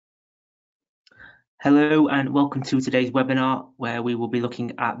Hello and welcome to today's webinar where we will be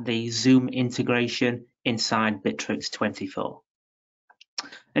looking at the Zoom integration inside Bitrix24.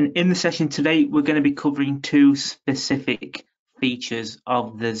 And in the session today, we're going to be covering two specific features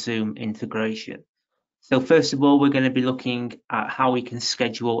of the Zoom integration. So first of all, we're going to be looking at how we can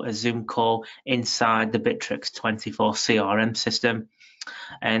schedule a Zoom call inside the Bitrix24 CRM system.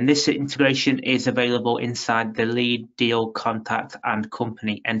 And this integration is available inside the lead, deal, contact, and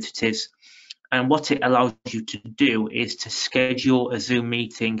company entities. And what it allows you to do is to schedule a Zoom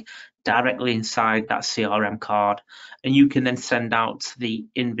meeting directly inside that CRM card. And you can then send out the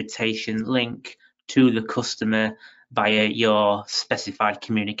invitation link to the customer via your specified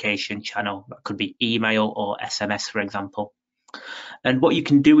communication channel. That could be email or SMS, for example. And what you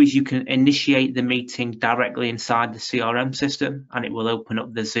can do is you can initiate the meeting directly inside the CRM system, and it will open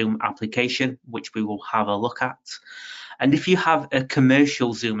up the Zoom application, which we will have a look at. And if you have a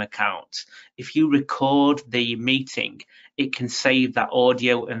commercial Zoom account, if you record the meeting, it can save that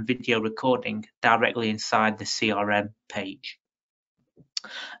audio and video recording directly inside the CRM page.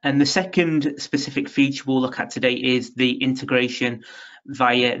 And the second specific feature we'll look at today is the integration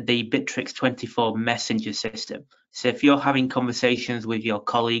via the Bitrix24 Messenger system. So if you're having conversations with your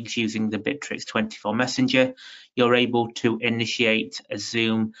colleagues using the Bitrix24 Messenger, you're able to initiate a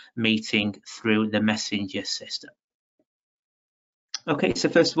Zoom meeting through the Messenger system. Okay, so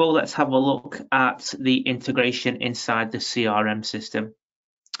first of all, let's have a look at the integration inside the CRM system.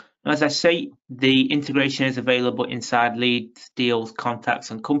 As I say, the integration is available inside leads, deals, contacts,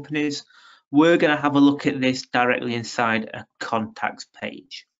 and companies. We're going to have a look at this directly inside a contacts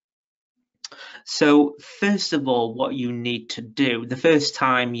page. So first of all, what you need to do, the first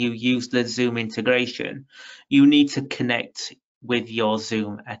time you use the Zoom integration, you need to connect with your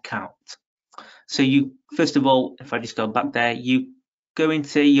Zoom account. So you, first of all, if I just go back there, you go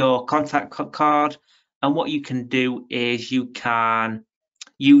into your contact card, and what you can do is you can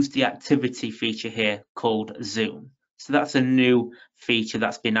use the activity feature here called Zoom. So that's a new feature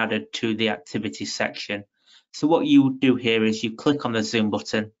that's been added to the activity section. So what you do here is you click on the Zoom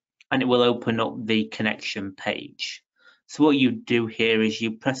button and it will open up the connection page. So what you do here is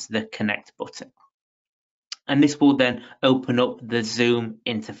you press the connect button, and this will then open up the Zoom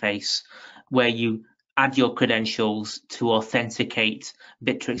interface where you add your credentials to authenticate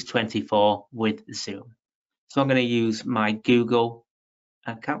Bitrix24 with Zoom. So I'm going to use my Google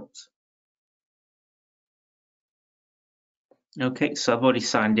account. Okay, so I've already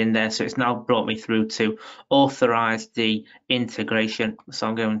signed in there, so it's now brought me through to authorize the integration. So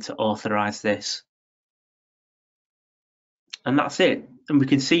I'm going to authorize this. And that's it. And we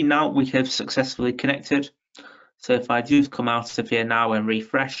can see now we have successfully connected. So if I just come out of here now and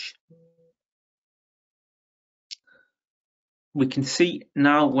refresh, we can see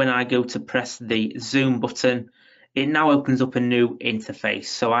now when I go to press the Zoom button, it now opens up a new interface.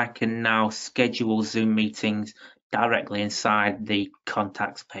 So I can now schedule Zoom meetings directly inside the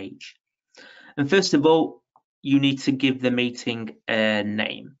contacts page. And first of all, you need to give the meeting a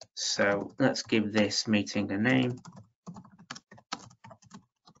name. So let's give this meeting a name.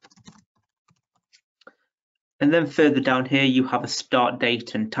 And then further down here, you have a start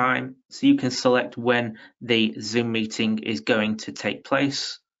date and time. So you can select when the Zoom meeting is going to take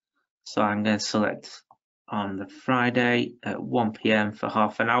place. So I'm going to select on the Friday at 1 p.m. for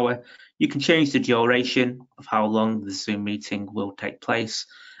half an hour. You can change the duration of how long the Zoom meeting will take place.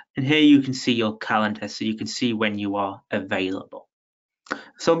 And here you can see your calendar, so you can see when you are available.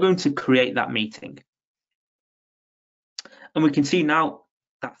 So I'm going to create that meeting. And we can see now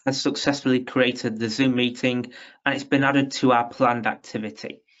that has successfully created the Zoom meeting, and it's been added to our planned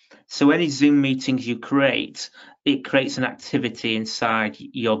activity. So any Zoom meetings you create, it creates an activity inside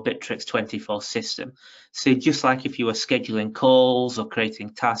your Bitrix24 system. So just like if you were scheduling calls or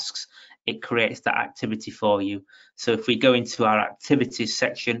creating tasks, it creates that activity for you. So if we go into our activities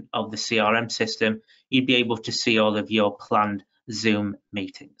section of the CRM system, you'd be able to see all of your planned Zoom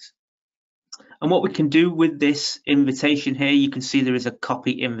meetings. And what we can do with this invitation here, you can see there is a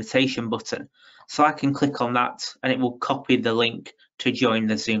copy invitation button. So I can click on that and it will copy the link to join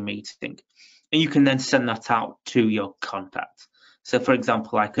the Zoom meeting. And you can then send that out to your contact. So for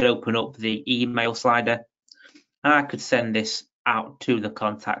example, I could open up the email slider and I could send this out to the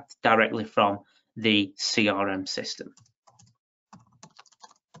contact directly from the CRM system.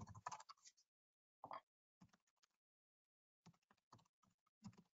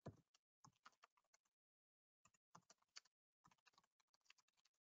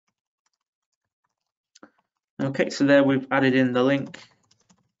 Okay, so there we've added in the link.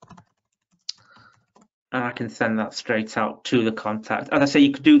 and I can send that straight out to the contact. As I say,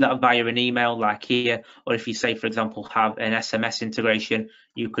 you could do that via an email like here, or if you say, for example, have an SMS integration,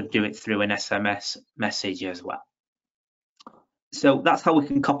 you could do it through an SMS message as well. So that's how we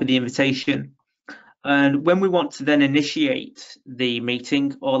can copy the invitation. And when we want to then initiate the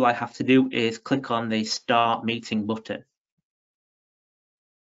meeting, all I have to do is click on the Start Meeting button.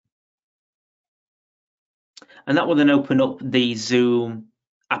 And that will then open up the Zoom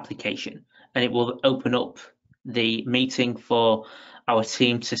application, and it will open up the meeting for our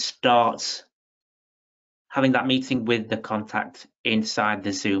team to start having that meeting with the contact inside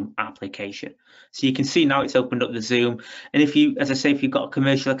the Zoom application. So you can see now it's opened up the Zoom. And if you, as I say, if you've got a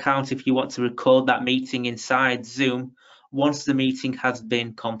commercial account, if you want to record that meeting inside Zoom, once the meeting has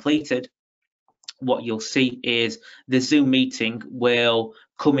been completed, what you'll see is the Zoom meeting will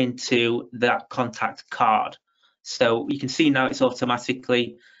come into that contact card. So you can see now it's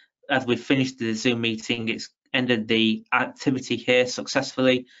automatically, as we've finished the Zoom meeting, it's ended the activity here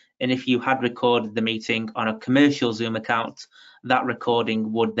successfully. And if you had recorded the meeting on a commercial Zoom account, that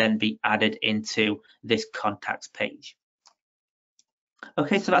recording would then be added into this contacts page.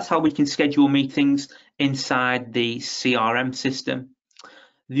 Okay, so that's how we can schedule meetings inside the CRM system.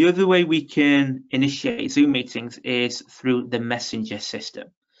 The other way we can initiate Zoom meetings is through the Messenger system.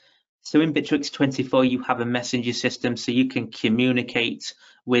 So in Bitrix24, you have a Messenger system, so you can communicate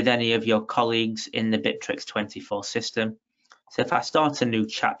with any of your colleagues in the Bitrix24 system. So if I start a new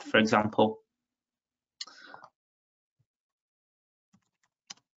chat, for example,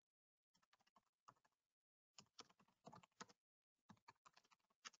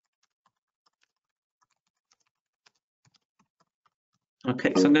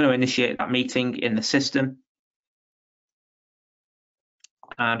 okay, so I'm going to initiate that meeting in the system.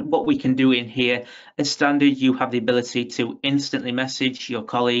 And what we can do in here, as standard, you have the ability to instantly message your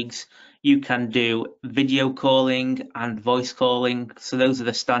colleagues. You can do video calling and voice calling. So those are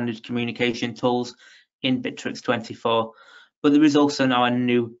the standard communication tools in Bitrix24. But there is also now a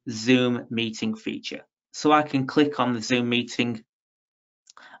new Zoom meeting feature. So I can click on the Zoom meeting,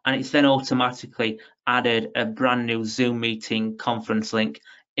 and it's then automatically added a brand new Zoom meeting conference link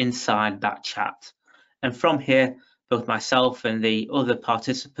inside that chat. And from here, both myself and the other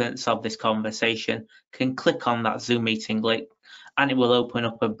participants of this conversation can click on that Zoom meeting link, and it will open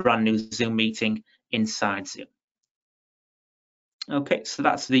up a brand new Zoom meeting inside Zoom. Okay, so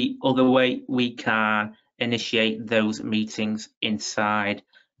that's the other way we can initiate those meetings inside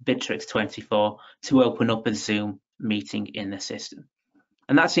Bitrix24 to open up a Zoom meeting in the system.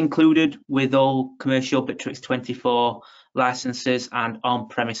 And that's included with all commercial Bitrix24 licenses and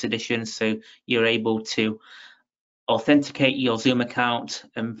on-premise editions. So you're able to authenticate your Zoom account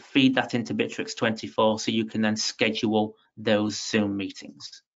and feed that into Bitrix24 so you can then schedule those Zoom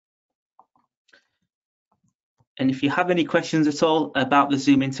meetings. And if you have any questions at all about the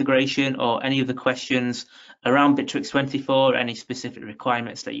Zoom integration or any of the questions around Bitrix24, any specific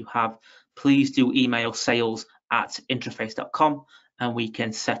requirements that you have, please do email sales@intraface.com and we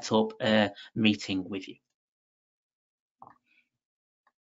can set up a meeting with you.